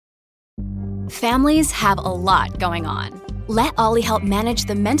Families have a lot going on. Let Ollie help manage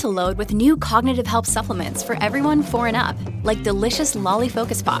the mental load with new cognitive help supplements for everyone 4 and up, like delicious Lolly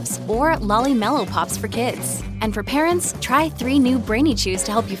Focus Pops or Lolly Mellow Pops for kids. And for parents, try 3 new Brainy Chews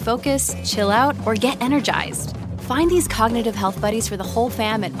to help you focus, chill out, or get energized. Find these cognitive health buddies for the whole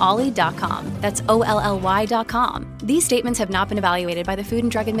fam at ollie.com. That's OLLY.com. These statements have not been evaluated by the Food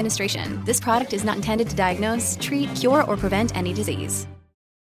and Drug Administration. This product is not intended to diagnose, treat, cure, or prevent any disease.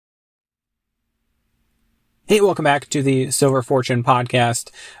 Hey, welcome back to the Silver Fortune podcast.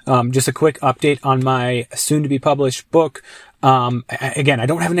 Just a quick update on my soon-to-be-published book. Again, I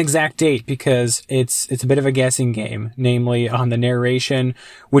don't have an exact date because it's a bit of a guessing game, namely on the narration,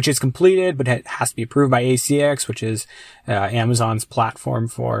 which is completed, but it has to be approved by ACX, which is Amazon's platform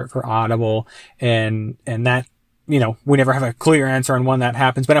for Audible, and that, we never have a clear answer on when that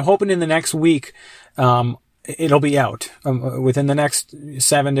happens, but I'm hoping in the next week, it'll be out within the next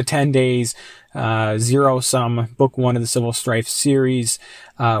 7 to 10 days. Zero Sum, book 1 of the Civil Strife series,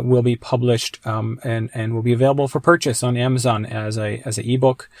 will be published, and will be available for purchase on Amazon as an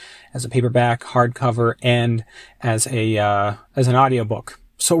ebook, as a paperback, hardcover, and as an audiobook.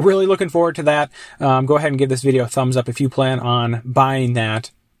 So really looking forward to that. Go ahead and give this video a thumbs up if you plan on buying that.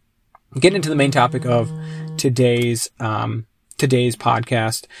 Getting into the main topic of today's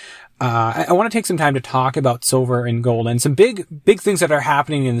podcast. I want to take some time to talk about silver and gold and some big things that are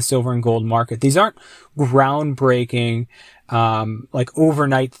happening in the silver and gold market. These aren't groundbreaking, like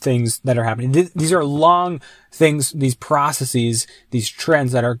overnight things that are happening. These are long things, these processes, these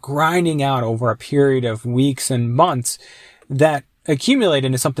trends that are grinding out over a period of weeks and months that accumulate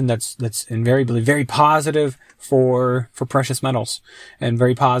into something that's invariably very positive for precious metals and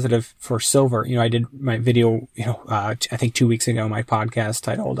very positive for silver. I did my video, I think 2 weeks ago, my podcast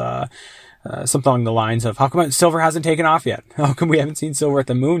titled, something along the lines of how come silver hasn't taken off yet? How come we haven't seen silver at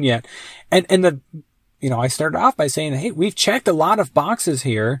the moon yet? And I started off by saying, hey, we've checked a lot of boxes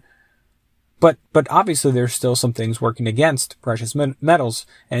here. But obviously there's still some things working against precious metals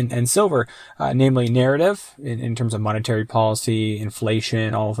and silver, namely narrative in terms of monetary policy,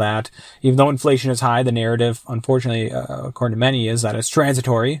 inflation, all of that. Even though inflation is high, the narrative, unfortunately, according to many, is that it's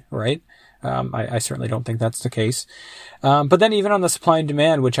transitory, right? I certainly don't think that's the case. But then even on the supply and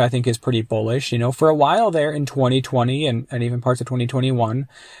demand, which I think is pretty bullish, for a while there in 2020 and even parts of 2021,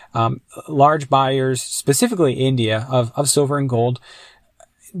 large buyers, specifically India, of silver and gold,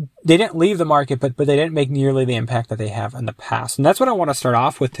 they didn't leave the market, but they didn't make nearly the impact that they have in the past. And that's what I want to start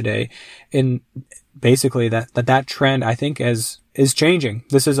off with today, in basically that trend, I think, is changing.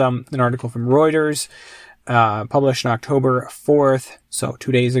 This is an article from Reuters, published on October 4th, so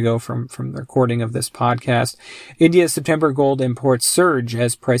 2 days ago from the recording of this podcast. India's September gold imports surge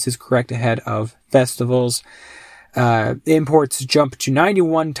as prices correct ahead of festivals. Imports jump to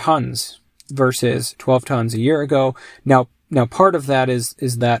 91 tons versus 12 tons a year ago. Now, part of that is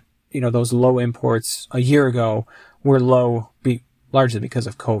that, those low imports a year ago were low largely because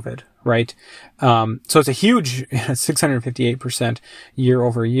of COVID, right? So it's a huge 658% year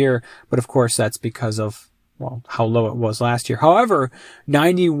over year. But of course, that's because of, how low it was last year. However,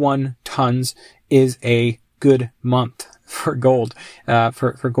 91 tons is a good month for gold,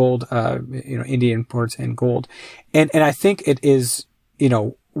 for gold, India imports and gold. And I think it is,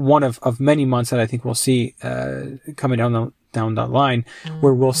 one of many months that I think we'll see, coming down the line,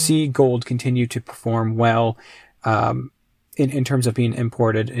 where we'll see gold continue to perform well, in terms of being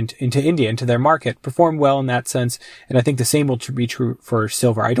imported into India, into their market, perform well in that sense. And I think the same will be true for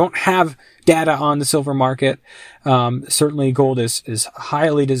silver. I don't have data on the silver market. Certainly gold is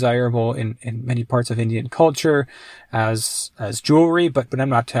highly desirable in many parts of Indian culture as jewelry, but I'm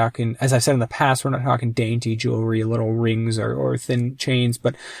not talking, as I said in the past, we're not talking dainty jewelry, little rings or thin chains,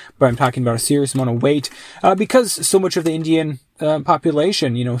 but I'm talking about a serious amount of weight, because so much of the Indian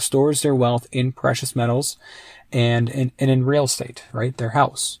population, stores their wealth in precious metals and in real estate, right? Their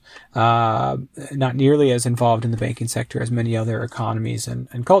house. Not nearly as involved in the banking sector as many other economies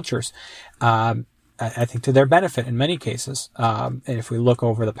and cultures. I think to their benefit in many cases. And if we look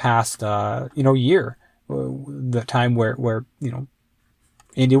over the past, year, the time where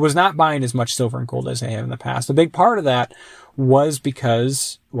India was not buying as much silver and gold as they have in the past. A big part of that was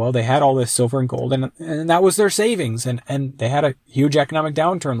because, they had all this silver and gold and that was their savings. And they had a huge economic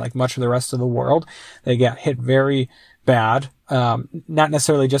downturn like much of the rest of the world. They got hit very bad, not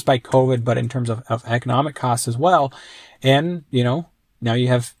necessarily just by COVID, but in terms of economic costs as well. And, now you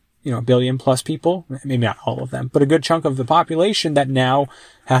have, 1 billion plus people, maybe not all of them, but a good chunk of the population that now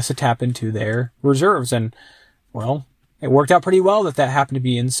has to tap into their reserves. And, it worked out pretty well that happened to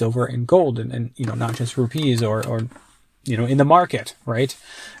be in silver and gold and not just rupees or in the market, right?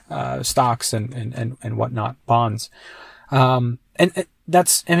 Stocks and whatnot, bonds. And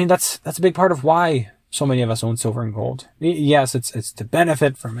that's a big part of why so many of us own silver and gold. Yes, it's to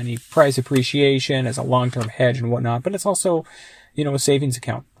benefit from any price appreciation as a long-term hedge and whatnot, but it's also, a savings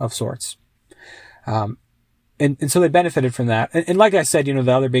account of sorts. And so they benefited from that. And like I said,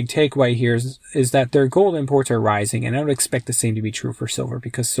 the other big takeaway here is that their gold imports are rising, and I would expect the same to be true for silver,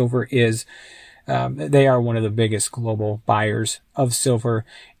 because silver is, they are one of the biggest global buyers of silver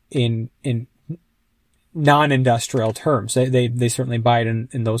in non-industrial terms. They certainly buy it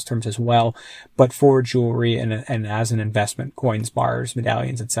in those terms as well, but for jewelry and as an investment, coins, bars,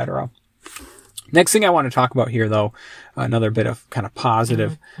 medallions, etc. Next thing I want to talk about here, though, another bit of kind of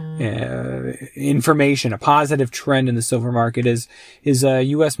positive information, a positive trend in the silver market is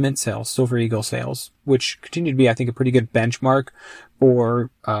U.S. Mint sales, Silver Eagle sales, which continue to be, I think, a pretty good benchmark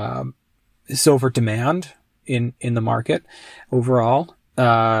for silver demand in the market overall.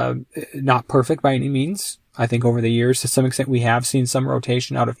 Not perfect by any means. I think over the years, to some extent, we have seen some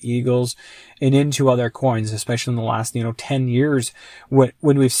rotation out of Eagles and into other coins, especially in the last 10 years, when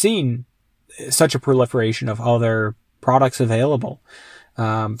we've seen such a proliferation of other products available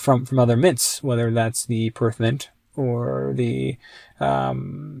from other mints, whether that's the Perth Mint or the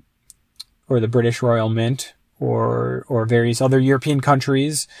British Royal Mint or various other European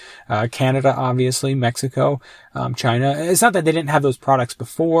countries, Canada, obviously, Mexico, China. It's not that they didn't have those products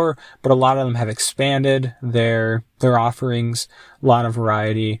before, but a lot of them have expanded their offerings, a lot of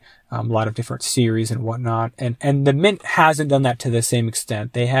variety, a lot of different series and whatnot. And the Mint hasn't done that to the same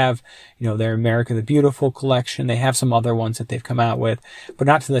extent. They have, their America the Beautiful collection. They have some other ones that they've come out with, but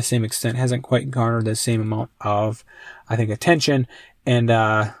not to the same extent. Hasn't quite garnered the same amount of, I think, attention. And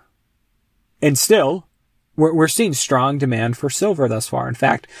still, we're seeing strong demand for silver thus far. In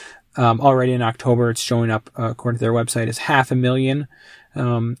fact, already in October, it's showing up, according to their website, as 500,000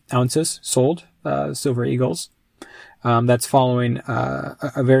 ounces sold, Silver Eagles. That's following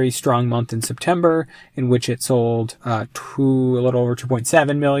a very strong month in September, in which it sold a little over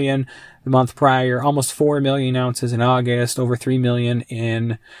 2.7 million. The month prior, almost 4 million ounces in August, over 3 million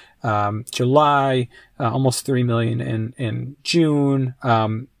in July, almost 3 million in June.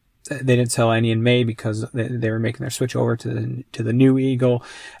 They didn't sell any in May because they were making their switch over to the new Eagle.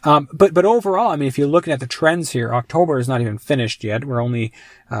 But overall, if you're looking at the trends here, October is not even finished yet. We're only,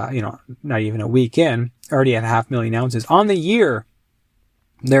 not even a week in, already at 500,000 ounces. On the year,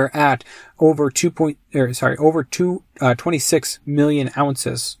 they're at over 26 million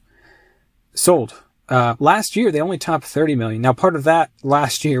ounces sold. Last year, they only topped 30 million. Now, part of that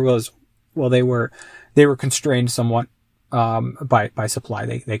last year was, they were constrained somewhat by supply.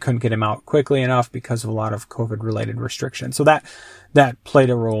 They couldn't get them out quickly enough because of a lot of COVID related restrictions. So that played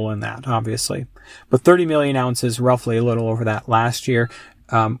a role in that, obviously. But 30 million ounces, roughly a little over that last year,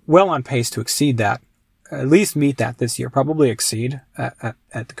 well on pace to exceed that, at least meet that this year, probably exceed at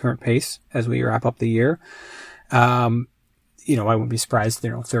the current pace as we wrap up the year. I wouldn't be surprised,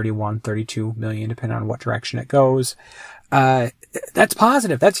 31, 32 million, depending on what direction it goes. That's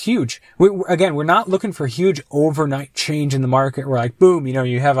positive. That's huge. We're not looking for huge overnight change in the market. We're like, boom,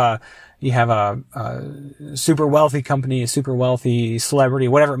 you have a super wealthy company, a super wealthy celebrity,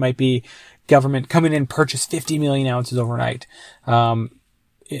 whatever it might be, government coming in, purchase 50 million ounces overnight.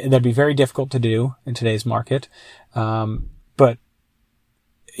 That'd be very difficult to do in today's market. But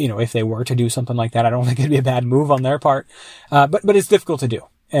if they were to do something like that, I don't think it'd be a bad move on their part. But it's difficult to do.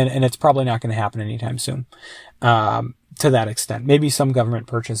 And it's probably not going to happen anytime soon. To that extent, maybe some government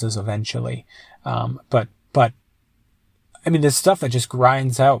purchases eventually. But this stuff that just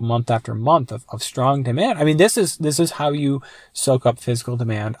grinds out month after month of strong demand. This is how you soak up physical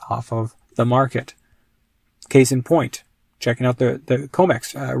demand off of the market. Case in point, checking out the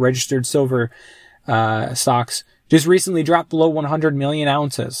COMEX, registered silver, stocks just recently dropped below 100 million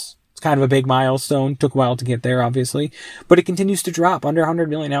ounces. Kind of a big milestone. Took a while to get there, obviously, but it continues to drop under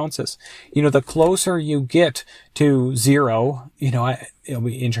 100 million ounces. The closer you get to zero, it'll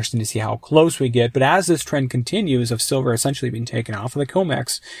be interesting to see how close we get. But as this trend continues of silver essentially being taken off of the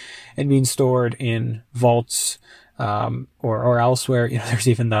COMEX and being stored in vaults, or elsewhere, there's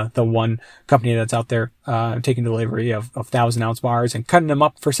even the one company that's out there, taking delivery of 1,000-ounce bars and cutting them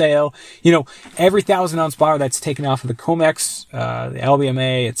up for sale. Every 1,000-ounce bar that's taken off of the COMEX, the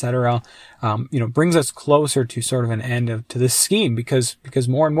LBMA, etc., brings us closer to sort of an end to this scheme because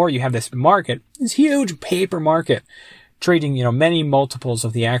more and more you have this market, this huge paper market trading, many multiples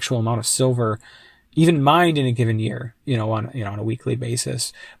of the actual amount of silver even mined in a given year, on a weekly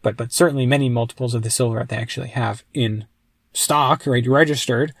basis, but certainly many multiples of the silver that they actually have in stock, right,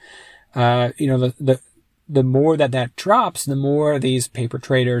 registered. The the more that drops, the more these paper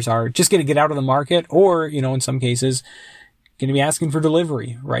traders are just going to get out of the market, or, in some cases, going to be asking for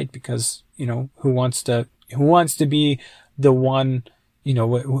delivery, right? Because, who wants to be the one,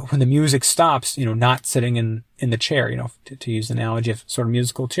 when the music stops, not sitting in the chair, to use the analogy of sort of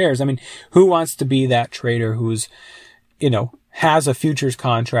musical chairs. I mean, who wants to be that trader who's, has a futures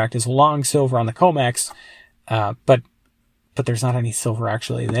contract, is long silver on the COMEX, but there's not any silver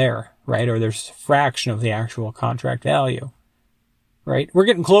actually there, right? Or there's a fraction of the actual contract value, right? We're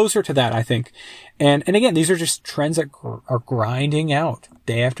getting closer to that, I think. And again, these are just trends that are grinding out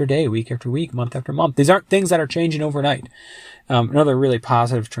day after day, week after week, month after month. These aren't things that are changing overnight. Another really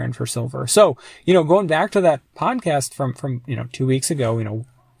positive trend for silver. So, going back to that podcast from 2 weeks ago,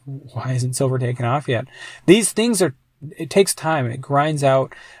 why isn't silver taking off yet? These things it takes time. It grinds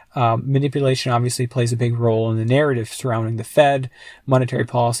out. Manipulation obviously plays a big role in the narrative surrounding the Fed, monetary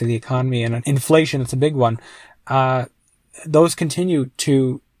policy, the economy, and inflation. That's a big one. Those continue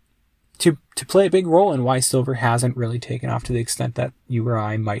to play a big role in why silver hasn't really taken off to the extent that you or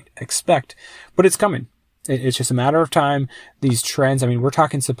I might expect. But it's coming. It's just a matter of time. These trends, we're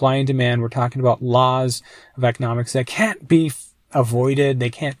talking supply and demand. We're talking about laws of economics that can't be avoided. They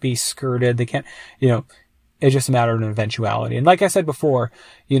can't be skirted. They can't, it's just a matter of an eventuality. And like I said before,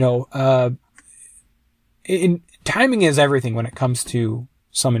 timing is everything when it comes to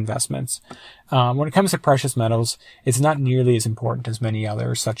some investments. When it comes to precious metals, it's not nearly as important as many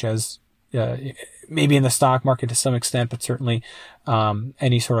others, such as maybe in the stock market to some extent, but certainly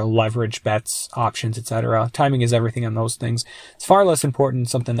any sort of leverage bets, options, etc. Timing is everything on those things. It's far less important,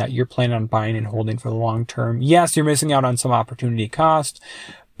 something that you're planning on buying and holding for the long term. Yes, you're missing out on some opportunity cost,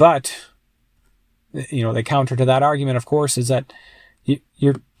 but the counter to that argument, of course, is that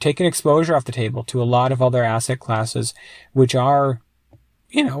you're taking exposure off the table to a lot of other asset classes, which are,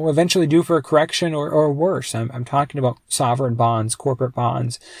 eventually due for a correction or worse. I'm talking about sovereign bonds, corporate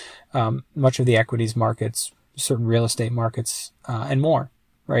bonds, much of the equities markets, certain real estate markets, and more,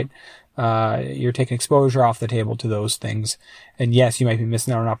 right? You're taking exposure off the table to those things. And yes, you might be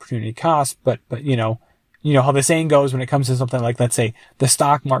missing out on opportunity cost, but you know how the saying goes when it comes to something like, let's say, the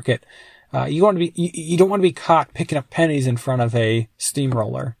stock market. You don't want to be caught picking up pennies in front of a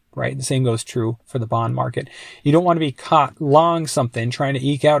steamroller, right? The same goes true for the bond market. You don't want to be caught long something trying to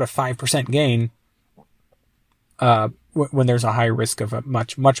eke out a 5% gain, when there's a high risk of a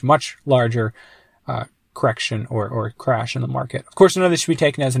much, much, much larger, correction or crash in the market. Of course, none of this should be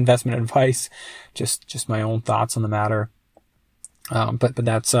taken as investment advice, just my own thoughts on the matter. But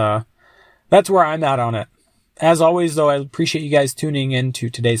that's where I'm at on it. As always, though, I appreciate you guys tuning in to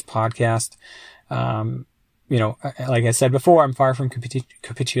today's podcast. Like I said before, I'm far from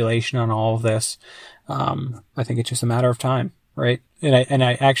capitulation on all of this. I think it's just a matter of time, right? And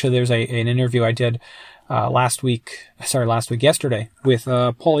I actually, there's an interview I did yesterday with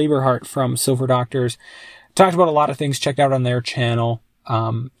Paul Eberhardt from Silver Doctors. Talked about a lot of things. Checked out on their channel.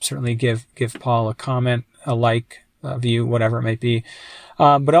 Certainly give Paul a comment, a like, a view, whatever it might be.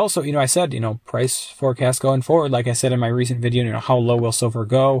 But also, I said, price forecast going forward. Like I said in my recent video, how low will silver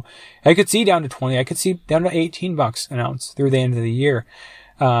go? I could see down to 20. I could see down to $18 an ounce through the end of the year.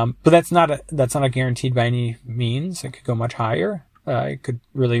 But that's not guaranteed by any means. It could go much higher. I could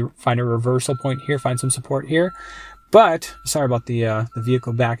really find a reversal point here, find some support here. But sorry about the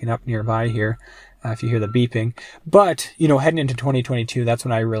vehicle backing up nearby here. If you hear the beeping, but heading into 2022, that's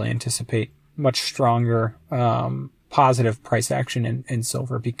when I really anticipate much stronger, positive price action in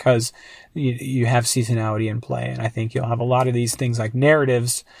silver, because you have seasonality in play. And I think you'll have a lot of these things like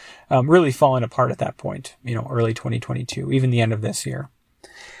narratives, really falling apart at that point, early 2022, even the end of this year.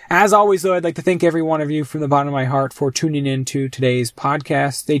 As always, though, I'd like to thank every one of you from the bottom of my heart for tuning in to today's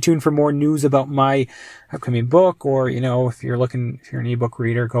podcast. Stay tuned for more news about my upcoming book, or, if you're an ebook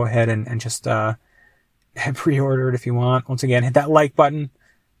reader, go ahead and just, pre-order it if you want. Once again, hit that like button.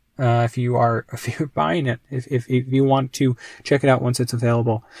 If you're buying it, if you want to check it out once it's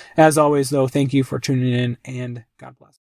available. As always, though, thank you for tuning in, and God bless.